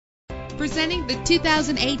Presenting the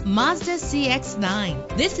 2008 Mazda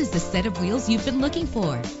CX-9. This is the set of wheels you've been looking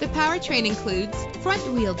for. The powertrain includes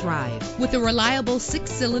front-wheel drive with a reliable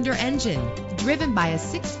 6-cylinder engine driven by a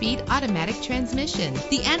 6-speed automatic transmission.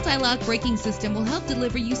 The anti-lock braking system will help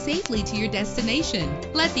deliver you safely to your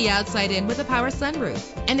destination. Let the outside in with a power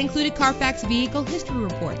sunroof. An included Carfax Vehicle History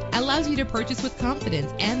Report allows you to purchase with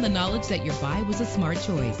confidence and the knowledge that your buy was a smart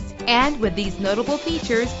choice. And with these notable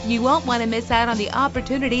features, you won't want to miss out on the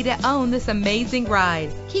opportunity to own this amazing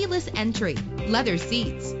ride. Keyless entry, leather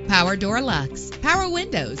seats, power door locks, power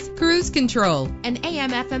windows, cruise control, an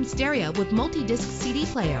AM/FM stereo with multi-disc CD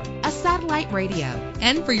player, a satellite radio.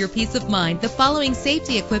 And for your peace of mind, the following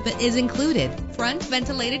safety equipment is included: front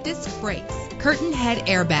ventilated disc brakes, curtain head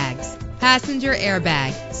airbags, passenger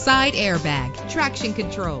airbag, side airbag, traction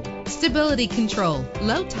control, stability control,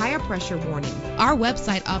 low tire pressure warning. Our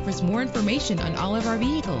website offers more information on all of our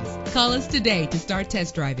vehicles. Call us today to start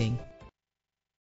test driving.